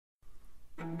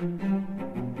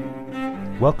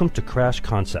Welcome to Crash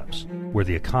Concepts, where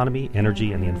the economy,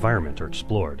 energy, and the environment are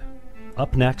explored.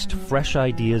 Up next, fresh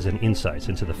ideas and insights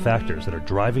into the factors that are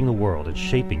driving the world and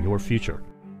shaping your future.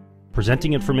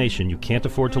 Presenting information you can't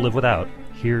afford to live without,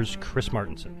 here's Chris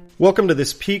Martenson. Welcome to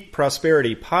this Peak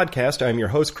Prosperity podcast. I'm your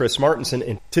host, Chris Martenson,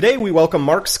 and today we welcome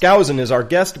Mark Skousen as our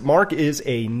guest. Mark is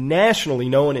a nationally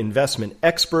known investment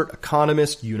expert,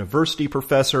 economist, university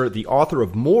professor, the author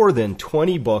of more than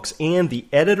 20 books, and the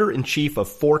editor-in-chief of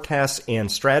Forecasts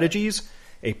and Strategies,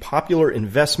 a popular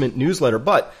investment newsletter.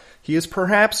 But he is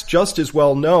perhaps just as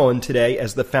well known today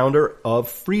as the founder of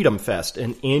FreedomFest,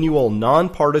 an annual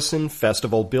nonpartisan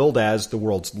festival billed as the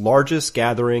world's largest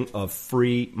gathering of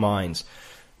free minds.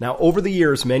 Now, over the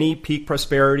years, many Peak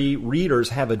Prosperity readers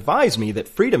have advised me that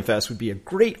FreedomFest would be a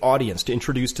great audience to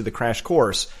introduce to the crash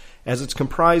course, as it's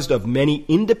comprised of many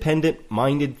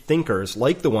independent-minded thinkers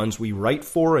like the ones we write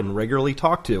for and regularly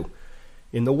talk to.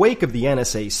 In the wake of the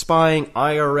NSA spying,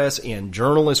 IRS, and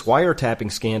journalist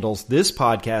wiretapping scandals, this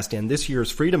podcast and this year's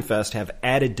Freedom Fest have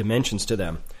added dimensions to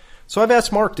them. So I've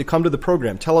asked Mark to come to the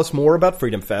program, tell us more about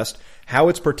Freedom Fest, how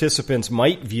its participants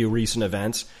might view recent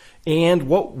events, and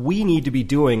what we need to be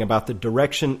doing about the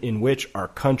direction in which our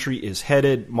country is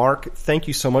headed. Mark, thank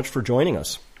you so much for joining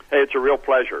us. Hey, it's a real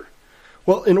pleasure.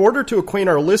 Well, in order to acquaint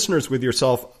our listeners with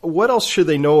yourself, what else should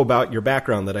they know about your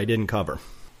background that I didn't cover?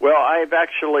 Well, I've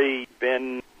actually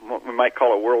been what we might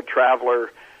call a world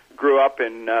traveler. Grew up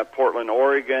in Portland,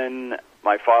 Oregon.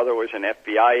 My father was an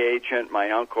FBI agent. My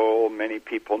uncle, many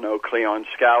people know Cleon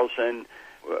Skousen,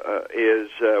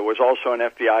 was also an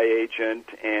FBI agent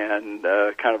and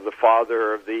kind of the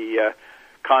father of the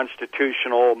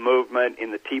constitutional movement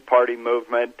in the Tea Party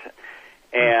movement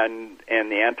and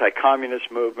the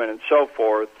anti-communist movement and so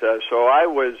forth. So I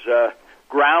was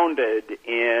grounded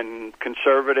in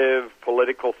conservative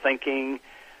political thinking.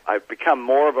 I've become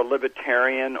more of a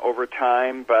libertarian over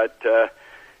time, but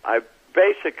I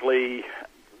basically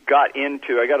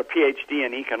I got a PhD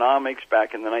in economics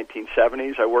back in the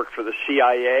 1970s. I worked for the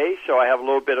CIA, so I have a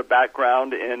little bit of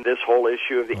background in this whole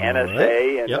issue of the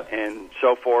NSA and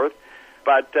so forth.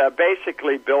 But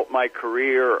basically built my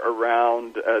career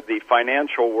around the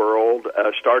financial world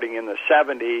starting in the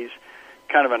 70s,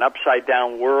 kind of an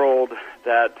upside-down world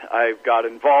that I got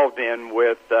involved in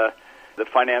with the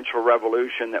financial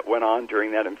revolution that went on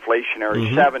during that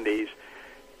inflationary 70s,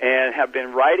 and have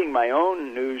been writing my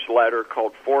own newsletter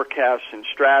called Forecasts and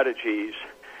Strategies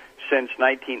since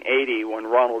 1980 when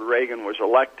Ronald Reagan was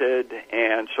elected.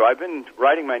 And so I've been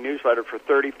writing my newsletter for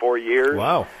 34 years.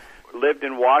 Wow. Lived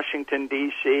in Washington,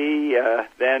 D.C.,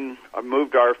 then I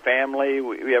moved our family.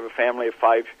 We have a family of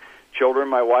 5 children,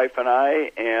 my wife and I,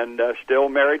 and still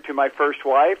married to my first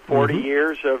wife, 40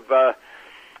 years of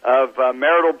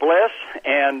marital bliss,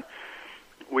 and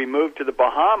we moved to the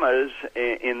Bahamas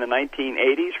in the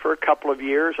 1980s for a couple of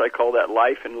years. I call that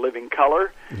life in living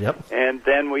color. Yep. And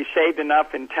then we saved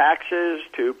enough in taxes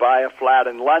to buy a flat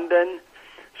in London,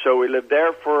 so we lived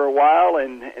there for a while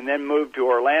and then moved to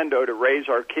Orlando to raise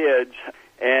our kids,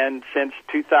 and since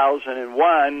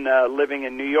 2001, living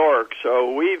in New York.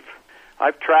 So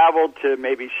I've traveled to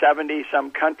maybe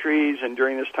 70-some countries, and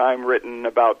during this time written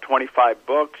about 25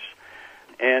 books,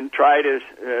 and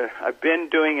I've been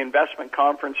doing investment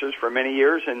conferences for many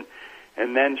years, and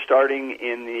then starting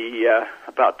in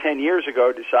about 10 years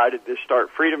ago, decided to start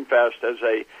Freedom Fest as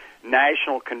a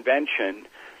national convention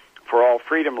for all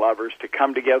freedom lovers to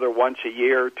come together once a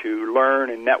year to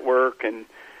learn and network and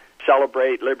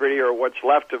celebrate liberty, or what's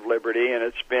left of liberty, and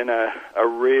it's been a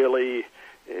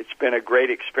great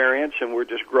experience, and we're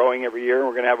just growing every year, and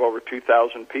we're going to have over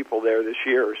 2,000 people there this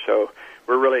year, so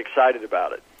we're really excited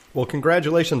about it. Well,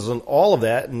 congratulations on all of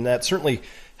that, and that certainly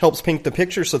helps paint the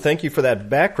picture, so thank you for that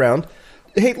background.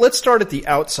 Hey, let's start at the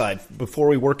outside before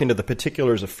we work into the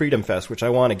particulars of Freedom Fest, which I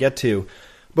want to get to.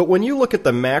 But when you look at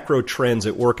the macro trends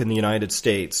at work in the United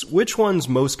States, which ones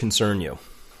most concern you?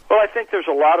 Well, I think there's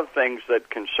a lot of things that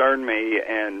concern me,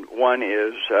 and one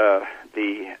is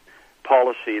the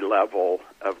policy level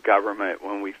of government.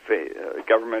 When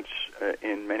government's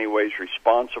in many ways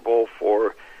responsible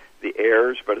for the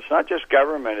errors, but it's not just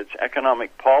government, it's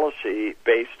economic policy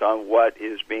based on what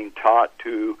is being taught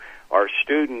to our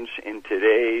students in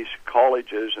today's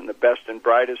colleges, and the best and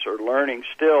brightest are learning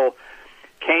still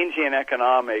Keynesian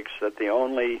economics, that the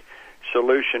only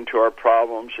solution to our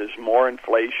problems is more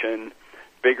inflation,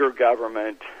 bigger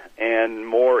government, and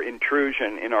more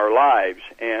intrusion in our lives.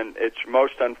 And it's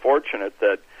most unfortunate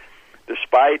that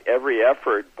despite every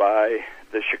effort by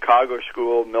the Chicago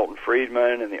School of Milton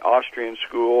Friedman and the Austrian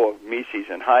School of Mises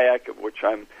and Hayek, of which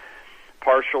I'm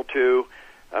partial to,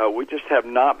 we just have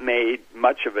not made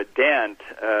much of a dent.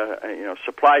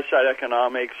 Supply-side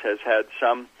economics has had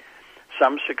some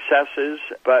successes,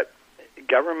 but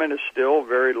government is still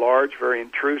very large, very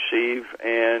intrusive,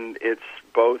 and it's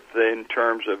both in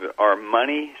terms of our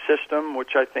money system,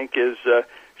 which I think is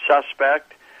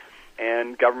suspect,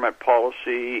 and government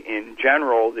policy in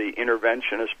general, the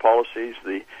interventionist policies,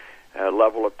 the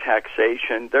level of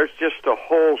taxation. There's just a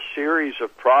whole series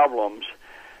of problems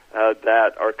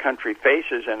that our country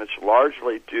faces, and it's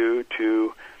largely due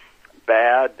to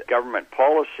bad government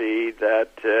policy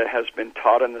that has been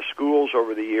taught in the schools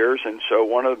over the years. And so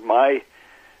one of my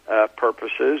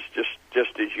purposes,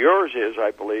 just as yours is,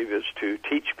 I believe, is to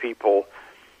teach people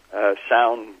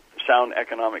sound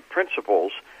economic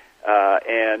principles.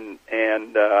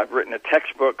 And I've written a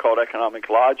textbook called Economic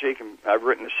Logic, and I've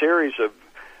written a series of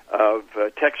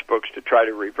textbooks to try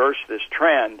to reverse this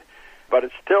trend. But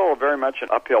it's still very much an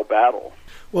uphill battle.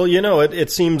 Well,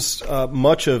 it seems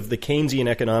much of the Keynesian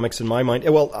economics, in my mind.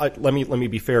 Well, let me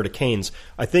be fair to Keynes.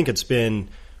 I think it's been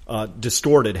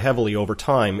distorted heavily over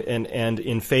time, and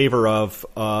in favor of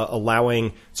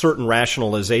allowing certain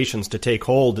rationalizations to take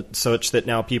hold, such that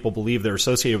now people believe they're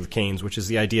associated with Keynes, which is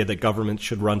the idea that government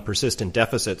should run persistent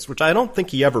deficits, which I don't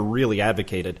think he ever really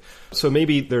advocated. So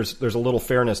maybe there's a little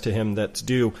fairness to him that's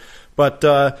due. But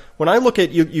when I look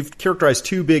at you've characterized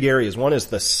two big areas. One is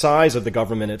the size of the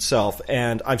government itself,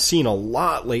 and I've seen a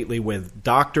lot lately with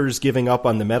doctors giving up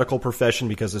on the medical profession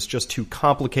because it's just too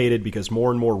complicated, because more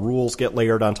and more rules get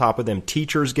layered on top of them.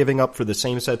 Teachers giving up for the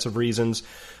same sets of reasons.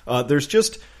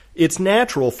 It's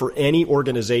natural for any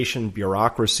organization,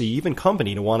 bureaucracy, even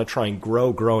company to want to try and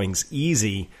grow. Growing's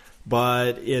easy,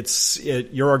 but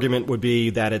your argument would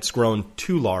be that it's grown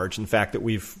too large. In fact, that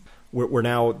we're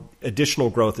now additional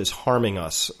growth is harming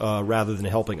us rather than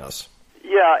helping us.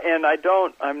 Yeah, and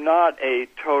I'm not a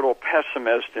total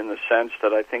pessimist in the sense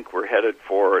that I think we're headed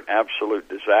for an absolute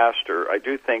disaster. I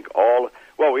do think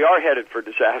we are headed for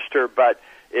disaster, but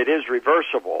it is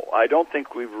reversible. I don't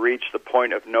think we've reached the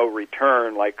point of no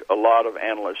return like a lot of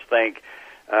analysts think,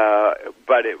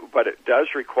 but it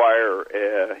does require,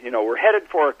 we're headed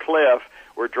for a cliff.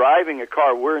 We're driving a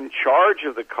car. We're in charge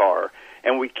of the car,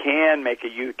 and we can make a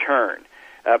U-turn.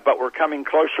 But we're coming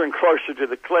closer and closer to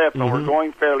the cliff, and we're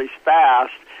going fairly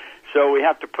fast, so we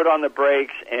have to put on the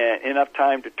brakes and enough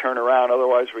time to turn around,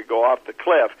 otherwise we go off the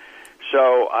cliff.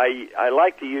 So I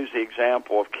like to use the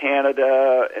example of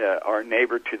Canada, our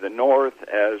neighbor to the north,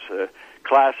 as a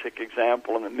classic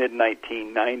example in the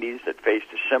mid-1990s that faced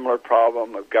a similar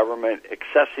problem of government,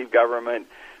 excessive government.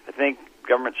 I think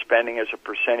government spending as a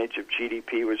percentage of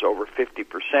GDP was over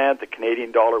 50%. The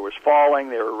Canadian dollar was falling.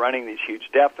 They were running these huge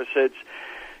deficits.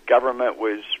 Government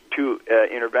was too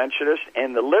interventionist.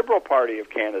 And the Liberal Party of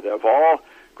Canada, of all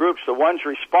groups, the ones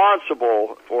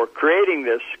responsible for creating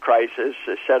this crisis,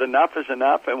 said enough is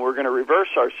enough and we're going to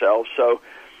reverse ourselves. So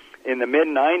in the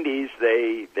mid-90s,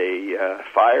 they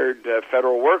fired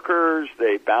federal workers.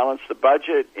 They balanced the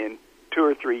budget in 2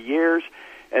 or 3 years.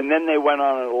 And then they went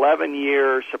on an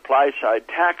 11-year supply-side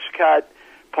tax cut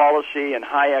policy and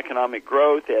high economic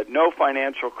growth. They had no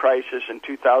financial crisis in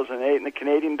 2008, and the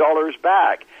Canadian dollar is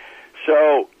back.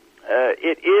 So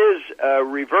it is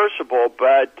reversible,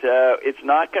 but it's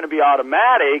not going to be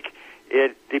automatic.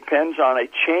 It depends on a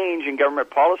change in government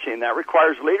policy, and that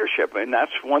requires leadership. And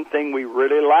that's one thing we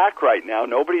really lack right now.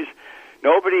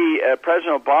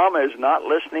 President Obama is not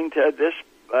listening to this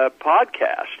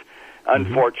podcast,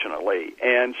 unfortunately,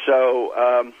 and so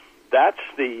that's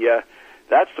the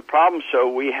problem. So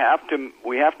we have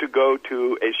to go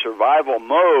to a survival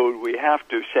mode. We have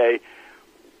to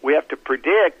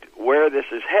predict where this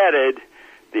is headed.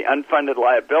 The unfunded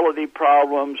liability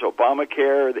problems,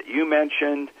 Obamacare that you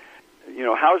mentioned.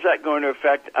 How is that going to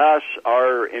affect us,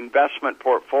 our investment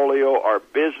portfolio, our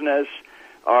business,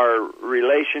 our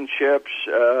relationships,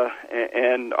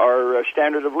 and our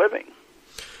standard of living?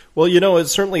 Well,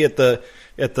 it's certainly at the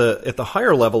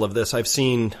higher level of this. I've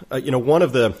seen, one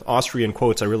of the Austrian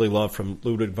quotes I really love from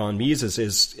Ludwig von Mises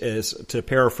is to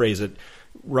paraphrase it,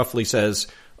 roughly says,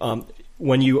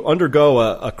 when you undergo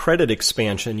a credit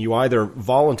expansion, you either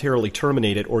voluntarily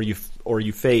terminate it or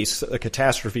you face a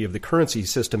catastrophe of the currency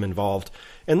system involved.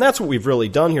 And that's what we've really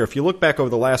done here. If you look back over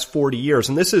the last 40 years,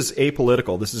 and this is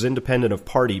apolitical, this is independent of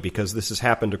party because this has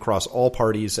happened across all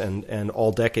parties and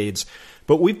all decades,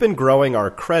 but we've been growing our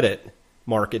credit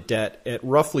market debt at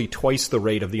roughly twice the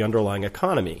rate of the underlying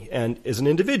economy. And as an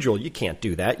individual, you can't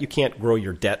do that. You can't grow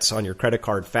your debts on your credit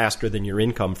card faster than your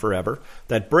income forever.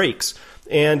 That breaks.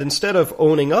 And instead of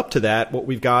owning up to that, what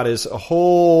we've got is a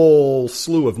whole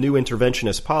slew of new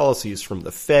interventionist policies from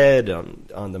the Fed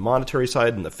on the monetary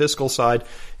side and the fiscal side.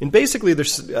 And basically,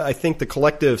 I think the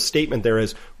collective statement there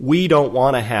is we don't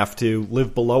want to have to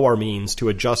live below our means to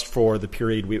adjust for the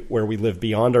period where we live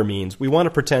beyond our means. We want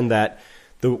to pretend that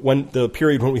the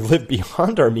period when we lived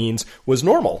beyond our means was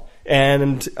normal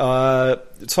and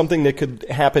something that could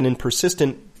happen in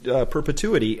persistent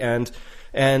perpetuity. And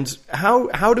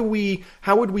how would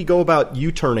we go about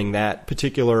U-turning that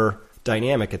particular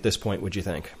dynamic at this point, would you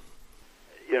think?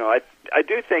 I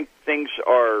do think things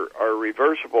are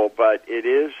reversible, but it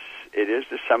is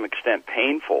to some extent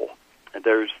painful.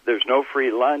 There's no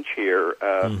free lunch here.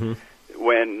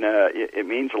 When it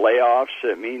means layoffs,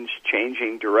 it means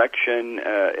changing direction.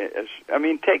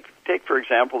 Take for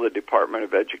example the Department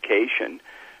of Education,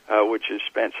 which has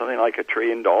spent something like $1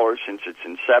 trillion since its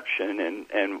inception,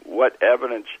 and what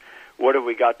evidence, what have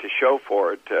we got to show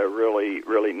for it?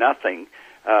 Really nothing.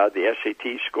 The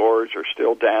SAT scores are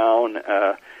still down.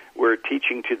 We're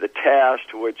teaching to the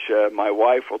test, which my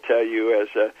wife will tell you as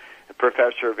a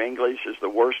professor of English is the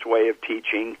worst way of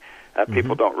teaching.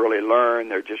 People don't really learn.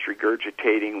 They're just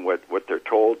regurgitating what they're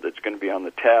told that's going to be on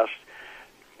the test.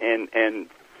 And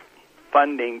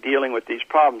funding, dealing with these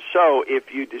problems. So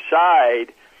if you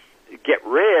decide to get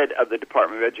rid of the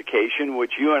Department of Education,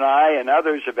 which you and I and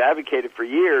others have advocated for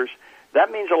years,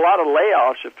 that means a lot of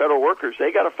layoffs of federal workers.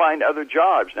 They got to find other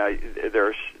jobs. Now,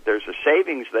 there's a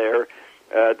savings there.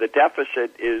 The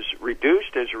deficit is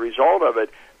reduced as a result of it,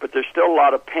 but there's still a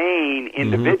lot of pain.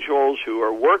 Individuals who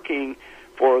are working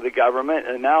for the government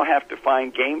and now have to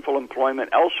find gainful employment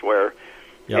elsewhere.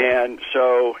 Yep. And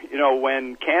so,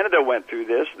 when Canada went through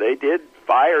this, they did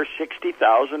fire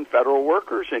 60,000 federal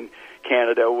workers in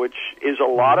Canada, which is a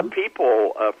lot of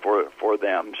people for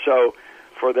them, so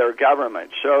for their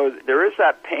government. So there is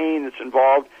that pain that's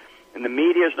involved, and the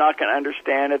media is not going to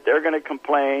understand it. They're going to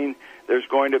complain. There's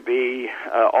going to be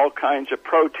all kinds of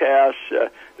protests.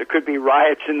 There could be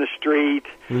riots in the street.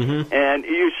 And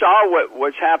you saw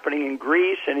what's happening in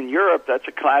Greece and in Europe. That's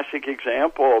a classic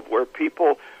example of where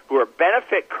people who are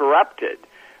benefit corrupted,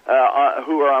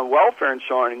 who are on welfare and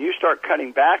so on, and you start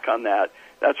cutting back on that.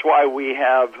 That's why we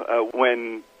have,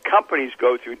 when companies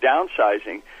go through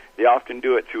downsizing, they often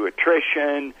do it through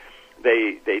attrition.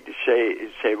 They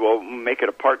say, well, make it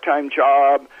a part-time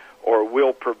job, or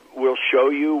we'll show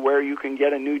you where you can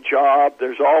get a new job.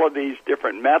 There's all of these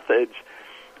different methods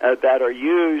that are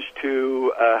used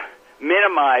to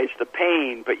minimize the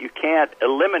pain, but you can't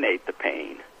eliminate the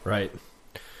pain. Right.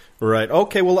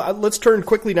 Okay, well, let's turn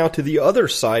quickly now to the other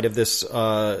side of this.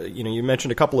 You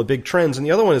mentioned a couple of big trends, and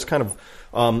the other one is kind of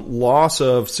loss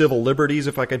of civil liberties,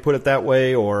 if I could put it that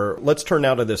way. Or let's turn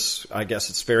now to this. I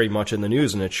guess it's very much in the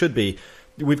news, and it should be.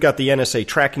 We've got the NSA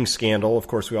tracking scandal. Of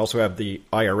course, we also have the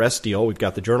IRS deal. We've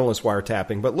got the journalist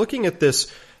wiretapping. But looking at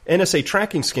this NSA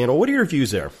tracking scandal, what are your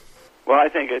views there? Well, I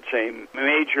think it's a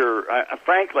major.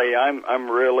 Frankly,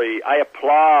 I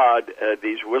applaud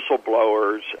these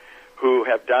whistleblowers who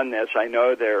have done this. I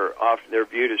know they're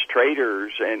viewed as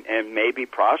traitors and may be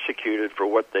prosecuted for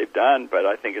what they've done, but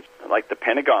I think it's like the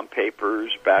Pentagon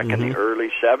Papers back in the early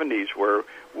 70s, where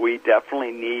we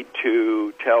definitely need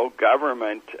to tell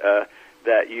government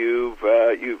that you've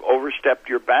overstepped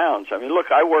your bounds. I mean, look,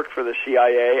 I work for the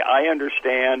CIA. I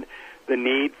understand the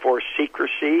need for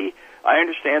secrecy. I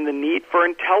understand the need for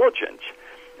intelligence,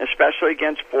 especially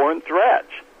against foreign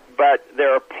threats. But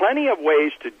there are plenty of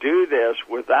ways to do this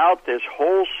without this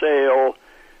wholesale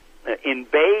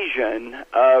invasion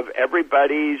of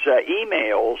everybody's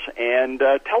emails and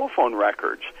telephone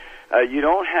records. You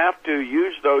don't have to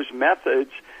use those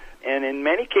methods, and in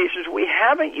many cases we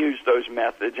haven't used those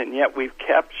methods, and yet we've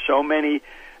kept so many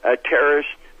terrorist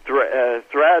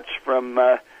threats from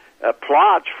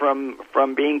plots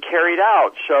from being carried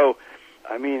out. So,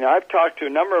 I mean, I've talked to a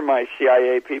number of my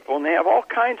CIA people, and they have all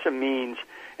kinds of means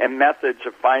and methods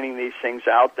of finding these things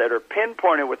out that are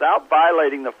pinpointed without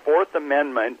violating the Fourth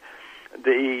Amendment,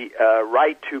 the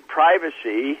right to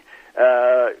privacy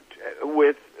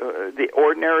with the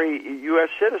ordinary U.S.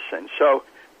 citizen. So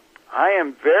I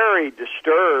am very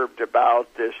disturbed about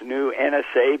this new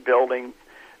NSA building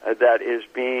that is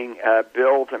being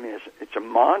built. I mean, it's a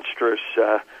monstrous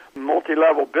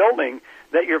multi-level building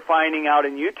that you're finding out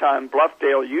in Utah, in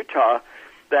Bluffdale, Utah,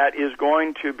 that is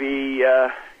going to be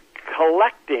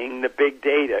collecting the big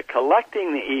data,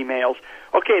 collecting the emails.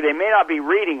 Okay, they may not be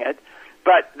reading it,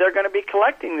 but they're going to be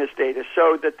collecting this data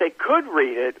so that they could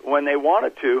read it when they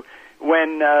wanted to,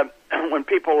 when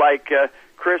people like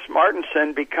Chris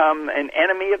Martenson become an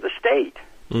enemy of the state.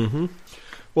 Mm-hmm.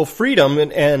 Well, freedom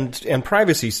and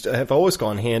privacy have always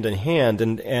gone hand in hand,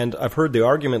 and I've heard the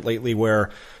argument lately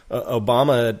where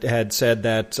Obama had said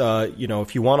that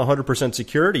if you want 100%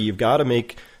 security, you've got to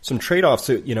make some trade-offs.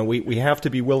 So, we have to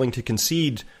be willing to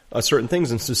concede certain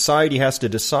things, and society has to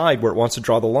decide where it wants to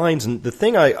draw the lines. And the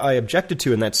thing I objected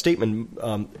to in that statement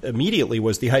immediately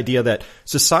was the idea that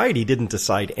society didn't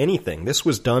decide anything. This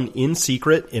was done in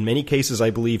secret. In many cases, I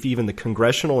believe even the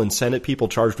congressional and Senate people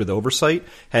charged with oversight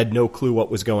had no clue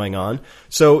what was going on.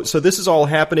 So this is all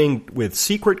happening with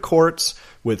secret courts,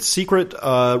 with secret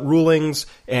rulings,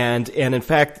 and in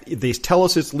fact, they tell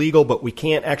us it's legal, but we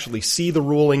can't actually see the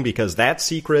ruling because that's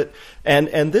secret.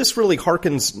 And this really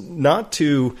harkens not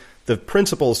to the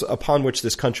principles upon which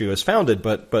this country was founded,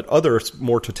 but other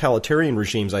more totalitarian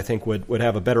regimes, I think, would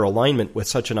have a better alignment with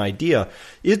such an idea.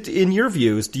 In your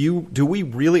views, do we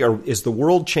really, or is the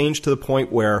world changed to the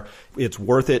point where it's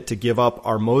worth it to give up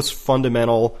our most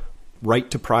fundamental right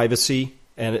to privacy?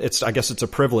 And I guess it's a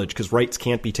privilege because rights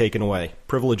can't be taken away.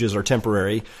 Privileges are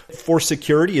temporary. For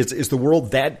security, is the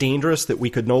world that dangerous that we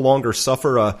could no longer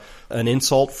suffer an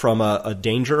insult from a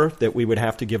danger that we would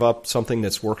have to give up something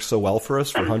that's worked so well for us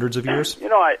for hundreds of years?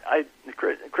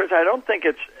 Chris, I don't think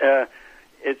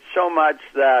it's so much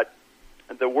that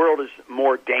the world is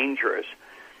more dangerous.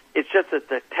 It's just that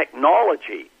the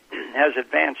technology has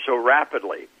advanced so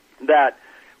rapidly that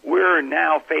we're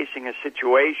now facing a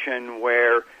situation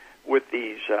where with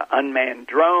these unmanned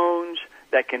drones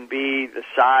that can be the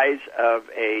size of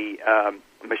a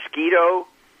mosquito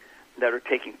that are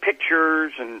taking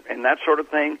pictures and that sort of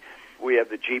thing. We have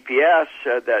the GPS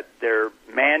that they're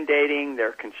mandating.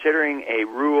 They're considering a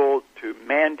rule to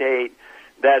mandate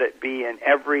that it be in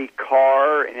every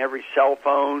car, in every cell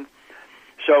phone,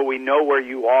 so we know where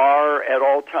you are at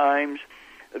all times.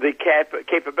 The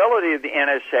capability of the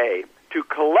NSA to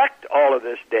collect all of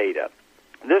this data.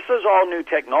 This is all new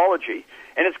technology,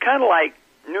 and it's kind of like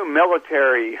new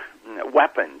military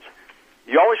weapons.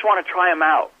 You always want to try them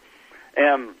out.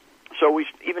 So we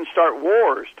even start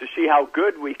wars to see how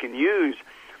good we can use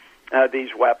these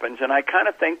weapons, and I kind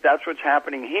of think that's what's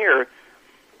happening here.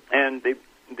 And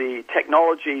the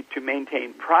technology to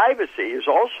maintain privacy is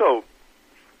also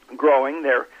growing.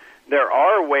 There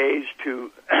are ways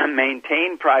to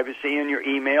maintain privacy in your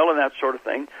email and that sort of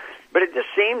thing, but it just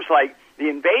seems like the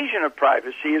invasion of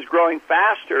privacy is growing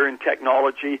faster in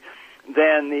technology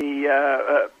than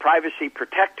the privacy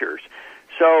protectors.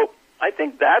 So I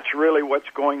think that's really what's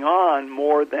going on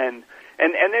more than,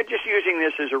 and they're just using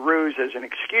this as a ruse, as an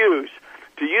excuse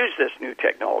to use this new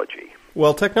technology.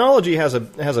 Well, technology has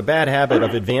a bad habit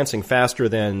of advancing faster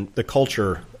than the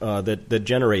culture that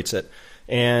generates it.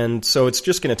 And so it's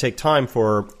just going to take time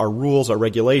for our rules, our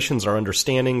regulations, our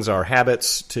understandings, our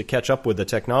habits to catch up with the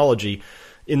technology.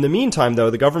 In the meantime, though,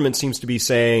 the government seems to be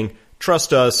saying,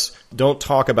 trust us, don't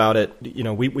talk about it.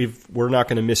 We're not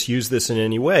going to misuse this in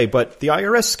any way. But the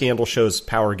IRS scandal shows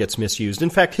power gets misused.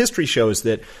 In fact, history shows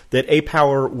that a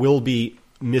power will be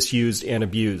misused and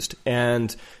abused.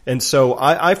 And so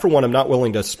I, for one, am not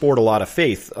willing to sport a lot of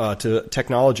faith to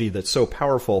technology that's so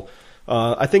powerful.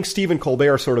 I think Stephen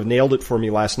Colbert sort of nailed it for me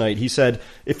last night. He said,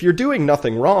 if you're doing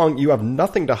nothing wrong, you have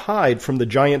nothing to hide from the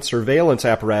giant surveillance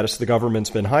apparatus the government's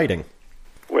been hiding.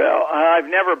 Well, I've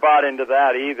never bought into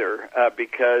that either,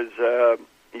 because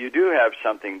you do have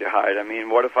something to hide. I mean,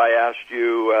 what if I asked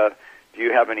you, do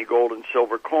you have any gold and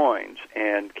silver coins?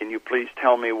 And can you please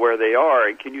tell me where they are?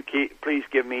 And can you please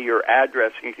give me your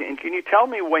address? And can you tell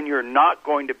me when you're not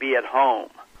going to be at home?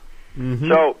 Mm-hmm.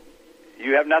 So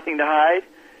you have nothing to hide?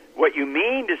 What you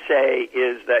mean to say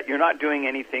is that you're not doing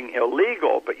anything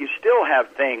illegal, but you still have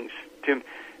things to...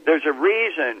 There's a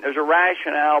reason, there's a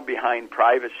rationale behind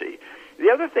privacy. The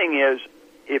other thing is,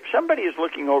 if somebody is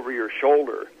looking over your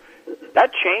shoulder,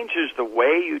 that changes the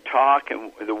way you talk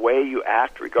and the way you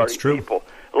act regarding people.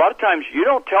 A lot of times you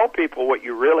don't tell people what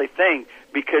you really think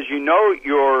because you know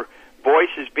your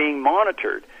voice is being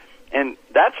monitored. And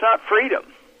that's not freedom.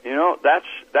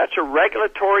 That's a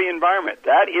regulatory environment.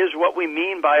 That is what we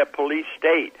mean by a police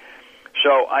state.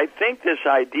 So I think this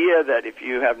idea that if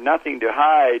you have nothing to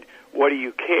hide, what do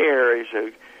you care is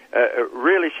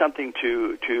really something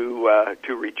to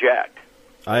reject.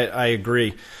 I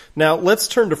agree. Now, let's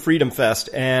turn to FreedomFest.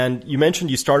 And you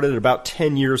mentioned you started it about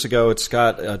 10 years ago. It's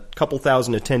got a couple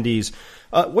thousand attendees.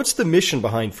 What's the mission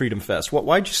behind FreedomFest?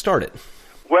 Why'd you start it?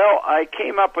 Well, I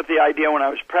came up with the idea when I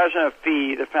was president of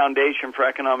FEE, the Foundation for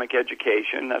Economic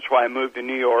Education. That's why I moved to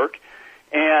New York.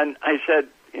 And I said,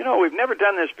 we've never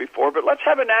done this before, but let's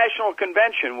have a national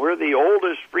convention. We're the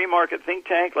oldest free market think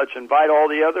tank. Let's invite all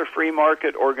the other free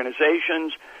market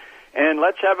organizations, and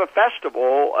let's have a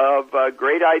festival of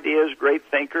great ideas, great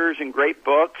thinkers, and great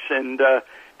books, and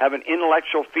have an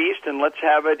intellectual feast, and let's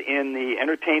have it in the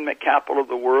entertainment capital of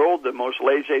the world, the most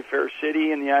laissez-faire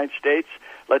city in the United States.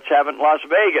 Let's have it in Las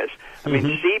Vegas. I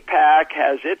mean, CPAC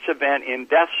has its event in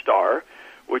Death Star,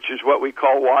 which is what we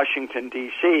call Washington,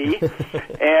 D.C.,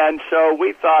 and so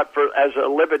we thought, as a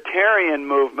libertarian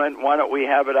movement, why don't we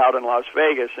have it out in Las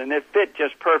Vegas? And it fit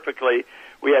just perfectly.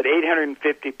 We had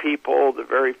 850 people the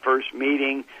very first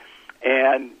meeting,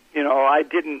 and I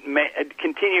didn't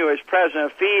continue as president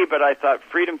of FEE, but I thought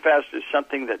FreedomFest is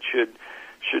something that should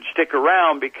stick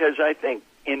around, because I think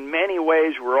in many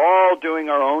ways we're all doing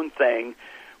our own thing.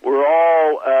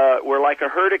 We're like a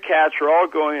herd of cats. We're all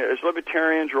going, as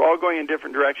libertarians, we're all going in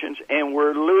different directions, and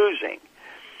we're losing.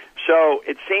 So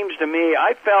it seems to me,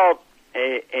 I felt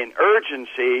an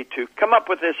urgency to come up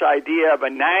with this idea of a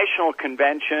national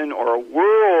convention or a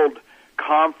world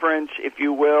conference, if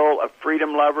you will, of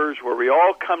freedom lovers, where we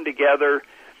all come together,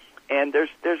 and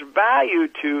there's value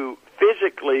to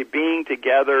physically being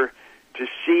together, to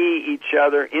see each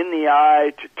other in the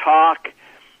eye, to talk,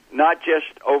 not just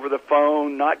over the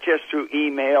phone, not just through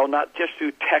email, not just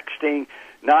through texting,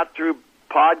 not through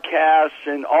podcasts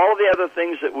and all the other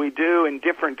things that we do in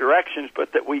different directions,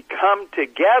 but that we come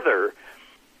together.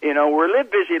 We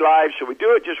live busy lives, so we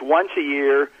do it just once a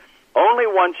year, only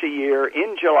once a year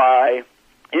in July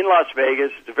in Las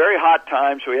Vegas. It's a very hot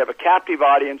time, so we have a captive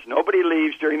audience. Nobody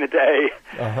leaves during the day.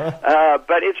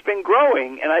 But it's been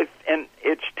growing, and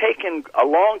it's taken a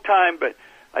long time, but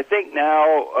I think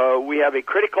now we have a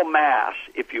critical mass,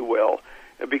 if you will,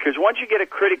 because once you get a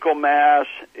critical mass,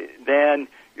 then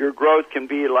your growth can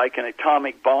be like an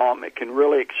atomic bomb. It can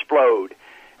really explode.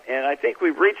 And I think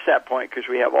we've reached that point because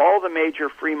we have all the major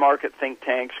free market think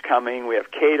tanks coming. We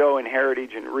have Cato and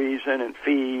Heritage and Reason and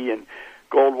FEE and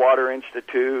Goldwater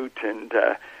Institute and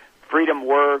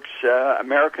FreedomWorks,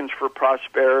 Americans for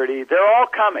Prosperity. They're all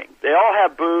coming. They all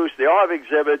have booths. They all have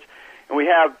exhibits. And we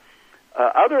have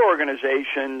other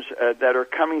organizations that are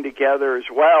coming together as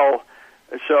well.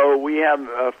 So we have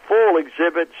a full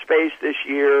exhibit space this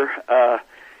year,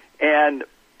 and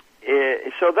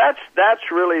so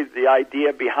that's really the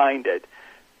idea behind it.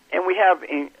 And we have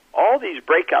all these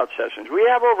breakout sessions. We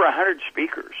have over 100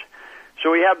 speakers.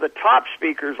 So we have the top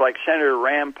speakers like Senator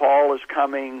Rand Paul is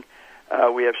coming.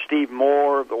 We have Steve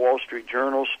Moore of the Wall Street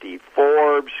Journal. Steve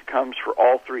Forbes comes for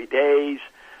all 3 days.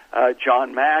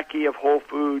 John Mackey of Whole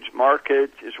Foods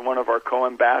Market is one of our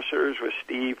co-ambassadors with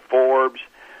Steve Forbes.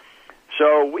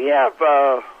 So we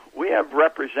have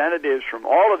representatives from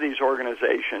all of these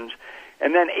organizations,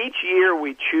 and then each year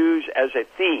we choose as a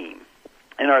theme.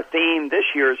 And our theme this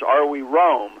year is, are we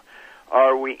Rome?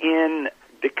 Are we in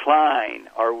decline?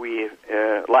 Are we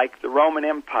like the Roman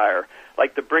Empire,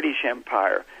 like the British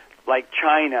Empire, like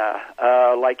China,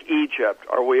 like Egypt?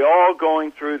 Are we all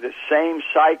going through the same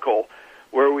cycle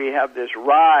where we have this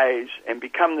rise and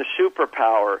become the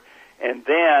superpower, and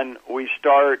then we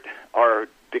start our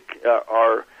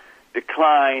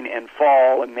decline and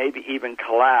fall and maybe even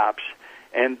collapse?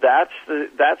 And that's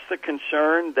the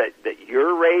concern that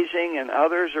you're raising and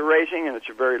others are raising, and it's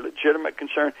a very legitimate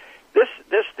concern.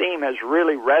 This theme has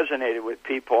really resonated with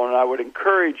people, and I would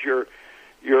encourage your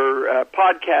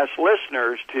podcast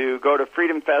listeners to go to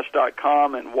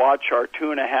freedomfest.com and watch our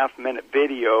 2.5-minute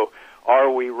video,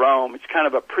 Are We Rome? It's kind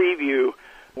of a preview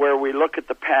where we look at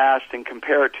the past and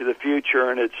compare it to the future,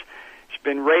 and it's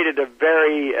been rated a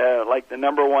very like the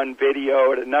 #1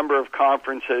 video at a number of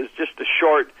conferences. Just a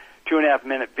short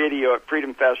 2.5-minute video at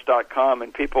freedomfest.com,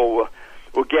 and people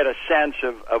will get a sense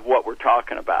of what we're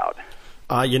talking about.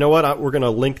 You know what? We're going to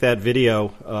link that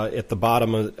video at the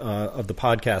bottom of the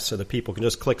podcast so that people can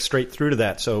just click straight through to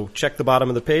that. So check the bottom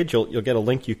of the page. You'll get a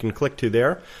link you can click to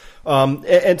there.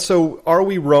 And so, are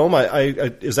we Rome?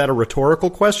 Is that a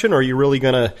rhetorical question, or are you really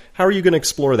how are you going to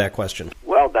explore that question?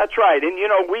 Well, that's right. And,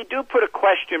 we do put a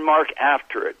question mark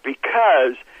after it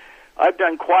because I've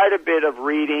done quite a bit of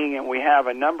reading, and we have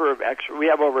a number of we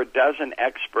have over a dozen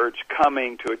experts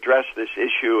coming to address this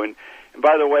issue. And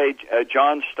by the way,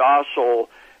 John Stossel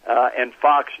and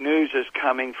Fox News is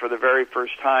coming for the very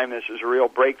first time. This is a real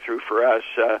breakthrough for us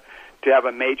to have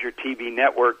a major TV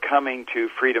network coming to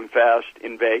Freedom Fest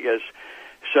in Vegas.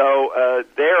 So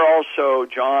they're also,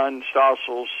 John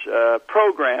Stossel's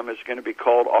program is going to be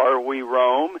called Are We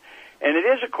Rome? And it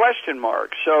is a question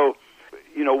mark. So,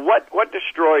 what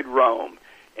destroyed Rome?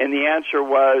 And the answer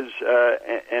was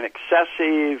an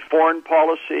excessive foreign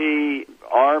policy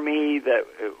army that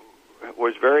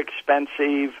was very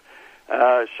expensive,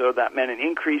 So that meant an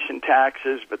increase in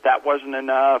taxes, but that wasn't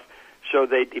enough. So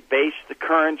they debased the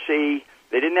currency.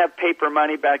 They didn't have paper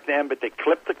money back then, but they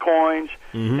clipped the coins.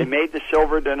 Mm-hmm. They made the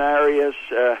silver denarius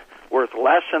worth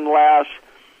less and less.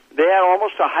 They had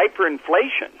almost a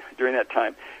hyperinflation during that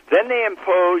time. Then they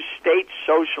imposed state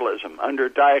socialism under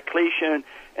Diocletian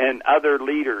and other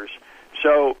leaders.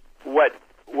 So what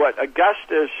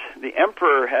Augustus, the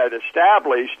emperor, had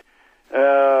established,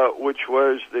 which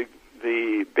was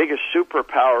the biggest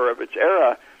superpower of its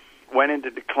era, went into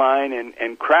decline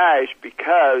and crashed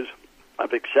because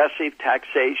of excessive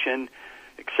taxation,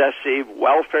 excessive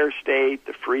welfare state,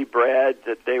 the free bread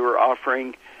that they were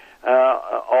offering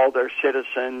all their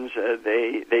citizens.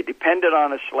 They depended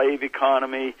on a slave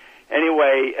economy.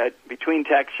 Anyway, between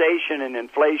taxation and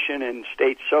inflation and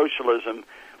state socialism,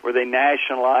 where they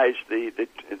nationalized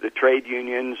the trade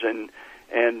unions and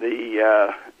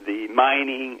the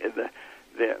mining,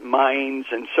 the mines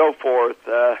and so forth,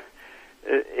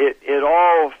 it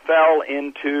all fell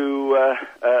into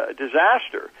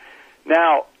disaster.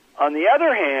 Now, on the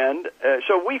other hand,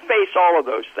 so we face all of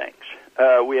those things.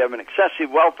 We have an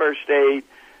excessive welfare state.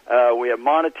 We have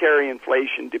monetary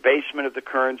inflation, debasement of the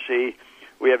currency.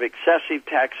 We have excessive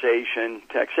taxation.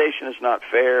 Taxation is not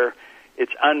fair.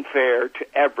 It's unfair to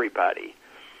everybody.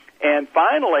 And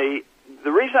finally,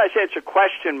 the reason I say it's a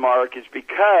question mark is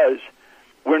because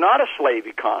we're not a slave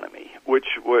economy, which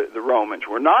were the Romans.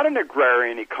 We're not an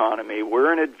agrarian economy.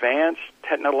 We're an advanced,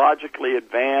 technologically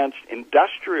advanced,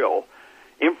 industrial,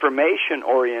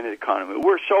 information-oriented economy.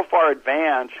 We're so far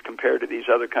advanced compared to these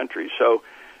other countries, so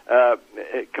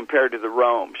compared to the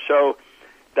Rome. So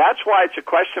that's why it's a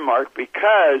question mark,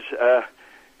 because,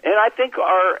 and I think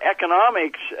our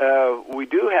economics, we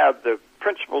do have the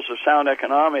principles of sound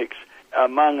economics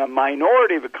among a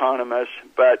minority of economists,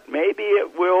 but maybe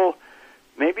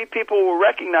people will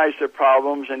recognize their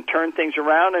problems and turn things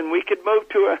around, and we could move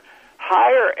to a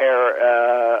higher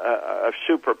era of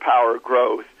superpower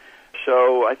growth.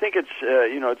 So I think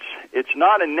it's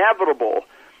not inevitable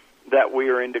that we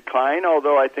are in decline,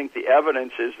 although I think the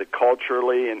evidence is that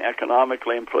culturally and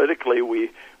economically and politically we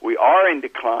are in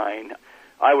decline.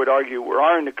 I would argue we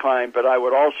are in decline, but I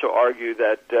would also argue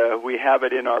that we have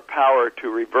it in our power to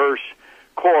reverse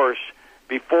course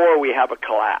before we have a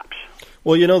collapse.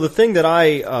 Well, the thing that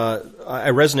I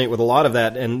resonate with a lot of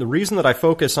that, and the reason that I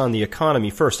focus on the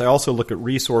economy first, I also look at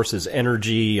resources,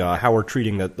 energy, how we're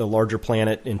treating the larger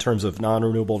planet in terms of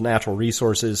non-renewable natural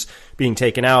resources being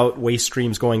taken out, waste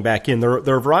streams going back in. There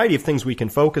are a variety of things we can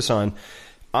focus on.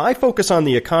 I focus on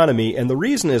the economy, and the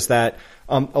reason is that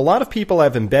a lot of people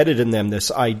have embedded in them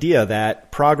this idea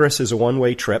that progress is a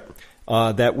one-way trip,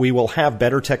 that we will have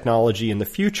better technology in the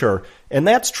future. And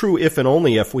that's true if and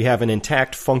only if we have an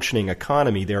intact functioning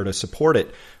economy there to support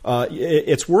it.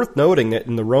 It's worth noting that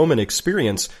in the Roman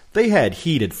experience, they had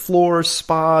heated floors,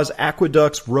 spas,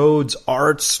 aqueducts, roads,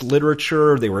 arts,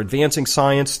 literature. They were advancing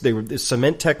science. They were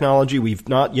cement technology we've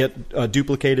not yet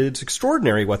duplicated. It's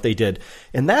extraordinary what they did.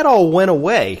 And that all went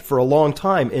away for a long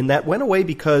time. And that went away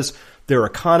because their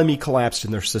economy collapsed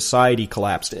and their society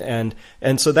collapsed. And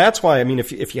so that's why,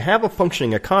 if you have a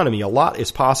functioning economy, a lot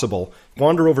is possible.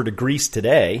 Wander over to Greece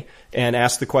today and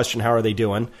ask the question, how are they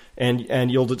doing?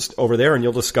 And you'll just over there and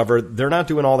you'll discover they're not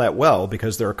doing all that well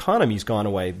because their economy's gone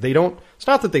away. It's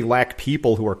not that they lack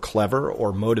people who are clever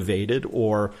or motivated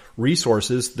or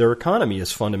resources. Their economy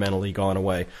has fundamentally gone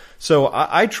away. So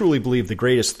I truly believe the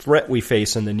greatest threat we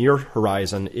face in the near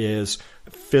horizon is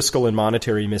fiscal and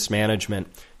monetary mismanagement.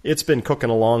 It's been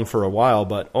cooking along for a while,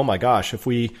 but oh my gosh, if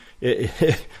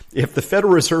the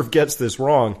Federal Reserve gets this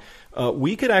wrong,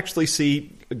 we could actually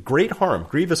see great harm,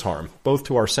 grievous harm, both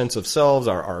to our sense of selves,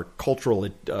 our cultural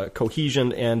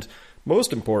cohesion, and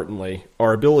most importantly,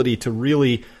 our ability to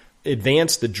really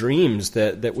advance the dreams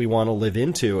that we want to live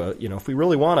into. If we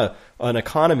really want an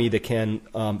economy that can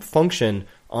function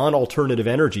on alternative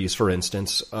energies, for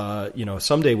instance,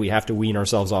 someday we have to wean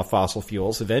ourselves off fossil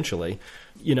fuels eventually,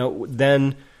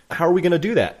 then how are we going to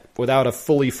do that without a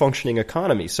fully functioning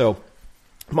economy? So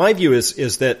my view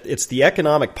is that it's the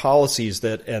economic policies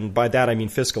that, and by that I mean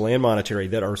fiscal and monetary,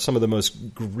 that are some of the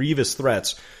most grievous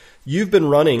threats. You've been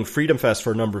running FreedomFest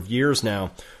for a number of years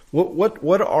now.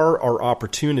 What are our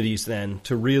opportunities then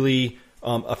to really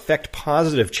affect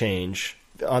positive change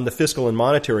on the fiscal and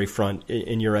monetary front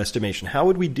in your estimation? How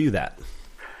would we do that?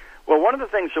 Well, one of the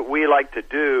things that we like to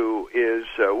do is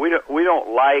we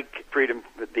don't like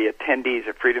the attendees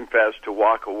at Freedom Fest to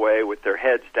walk away with their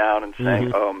heads down and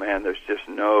saying, "Oh man, there's just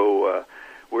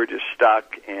we're just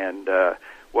stuck," and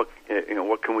what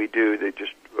can we do? They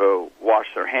just wash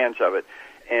their hands of it.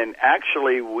 And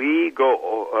actually, we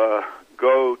go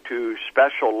go to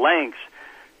special lengths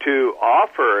to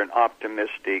offer an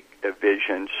optimistic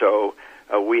vision. So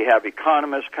we have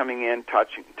economists coming in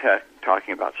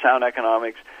talking about sound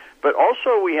economics, but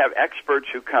also we have experts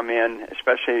who come in,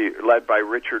 especially led by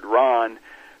Richard Rahn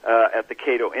at the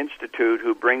Cato Institute,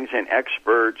 who brings in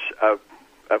experts of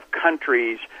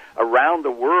countries around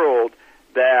the world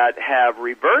that have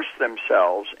reversed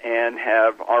themselves and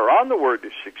are on the word to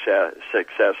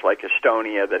success, like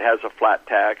Estonia, that has a flat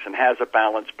tax and has a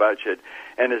balanced budget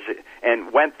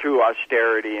and went through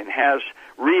austerity and has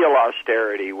real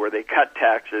austerity where they cut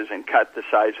taxes and cut the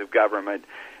size of government.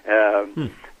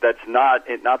 That's not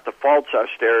the false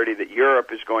austerity that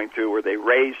Europe is going through, where they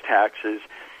raise taxes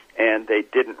and they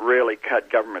didn't really cut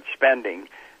government spending,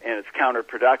 and it's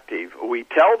counterproductive. We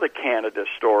tell the Canada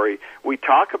story. We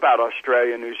talk about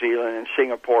Australia, New Zealand, and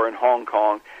Singapore and Hong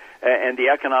Kong and the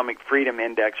Economic Freedom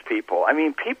Index people. I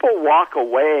mean, people walk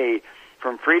away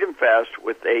from Freedom Fest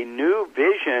with a new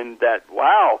vision that,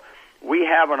 wow, we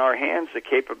have in our hands the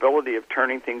capability of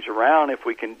turning things around if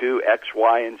we can do X,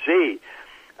 Y, and Z.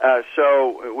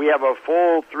 So we have a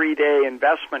full 3-day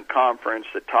investment conference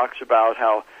that talks about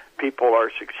how people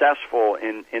are successful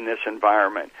in this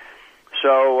environment.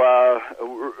 So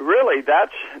really,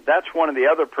 that's one of the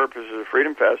other purposes of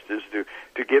Freedom Fest, is to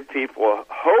give people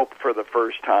hope for the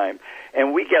first time.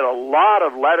 And we get a lot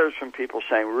of letters from people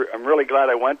saying, I'm really glad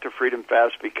I went to Freedom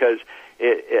Fest because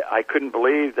I couldn't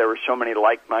believe there were so many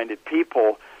like-minded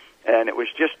people, and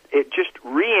it just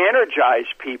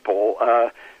re-energized people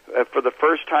for the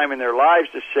first time in their lives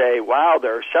to say, wow,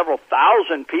 there are several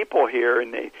thousand people here,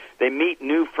 and they meet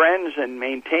new friends and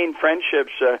maintain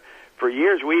friendships for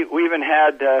years. We even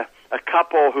had a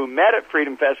couple who met at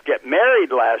Freedom Fest get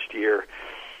married last year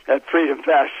at Freedom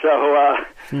Fest. So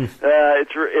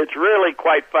it's really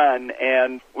quite fun.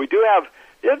 And we do have,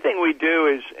 the other thing we do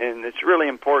is, and it's really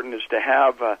important, is to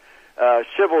have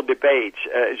civil debates.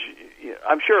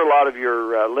 I'm sure a lot of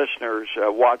your listeners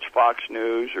watch Fox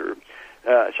News or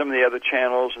some of the other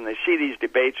channels, and they see these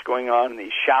debates going on,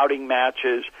 these shouting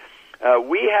matches.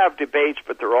 We have debates,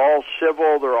 but they're all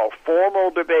civil, they're all formal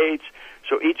debates,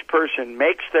 so each person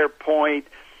makes their point,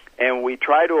 and we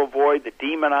try to avoid the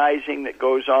demonizing that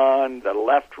goes on, the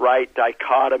left-right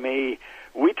dichotomy.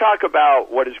 We talk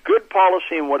about what is good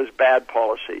policy and what is bad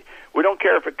policy. We don't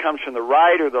care if it comes from the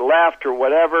right or the left or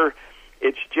whatever.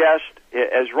 It's just,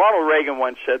 as Ronald Reagan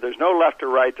once said, there's no left or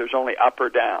right, there's only up or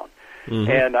down.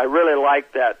 Mm-hmm. And I really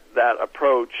like that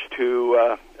approach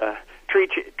to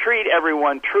treat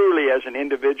everyone truly as an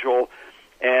individual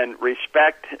and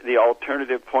respect the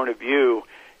alternative point of view.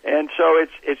 And so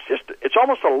it's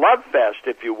almost a love fest,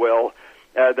 if you will,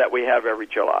 that we have every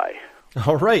July.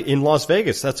 All right. In Las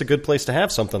Vegas, that's a good place to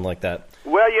have something like that.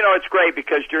 Well, it's great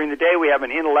because during the day we have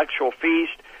an intellectual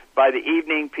feast. By the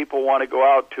evening, people want to go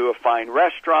out to a fine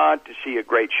restaurant to see a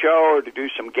great show or to do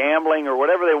some gambling or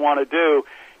whatever they want to do.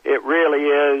 It really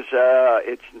is.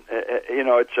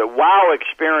 It's a wow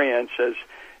experience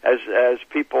as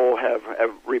people have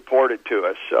reported to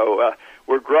us. So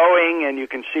we're growing, and you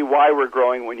can see why we're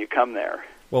growing when you come there.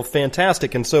 Well,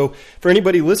 fantastic. And so for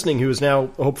anybody listening who is now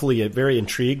hopefully very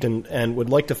intrigued and would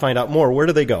like to find out more, where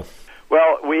do they go?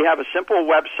 Well, we have a simple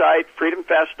website,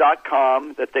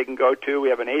 freedomfest.com, that they can go to. We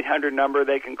have an 800 number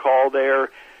they can call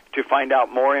there to find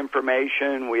out more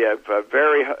information. We have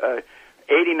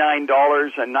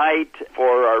 $89 a night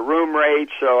for our room rate.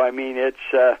 So, I mean,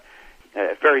 it's a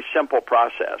very simple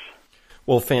process.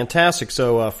 Well, fantastic.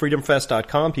 So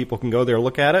freedomfest.com, people can go there,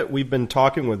 look at it. We've been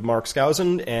talking with Mark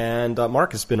Skousen, and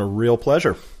Mark, it's been a real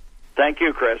pleasure. Thank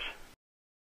you, Chris.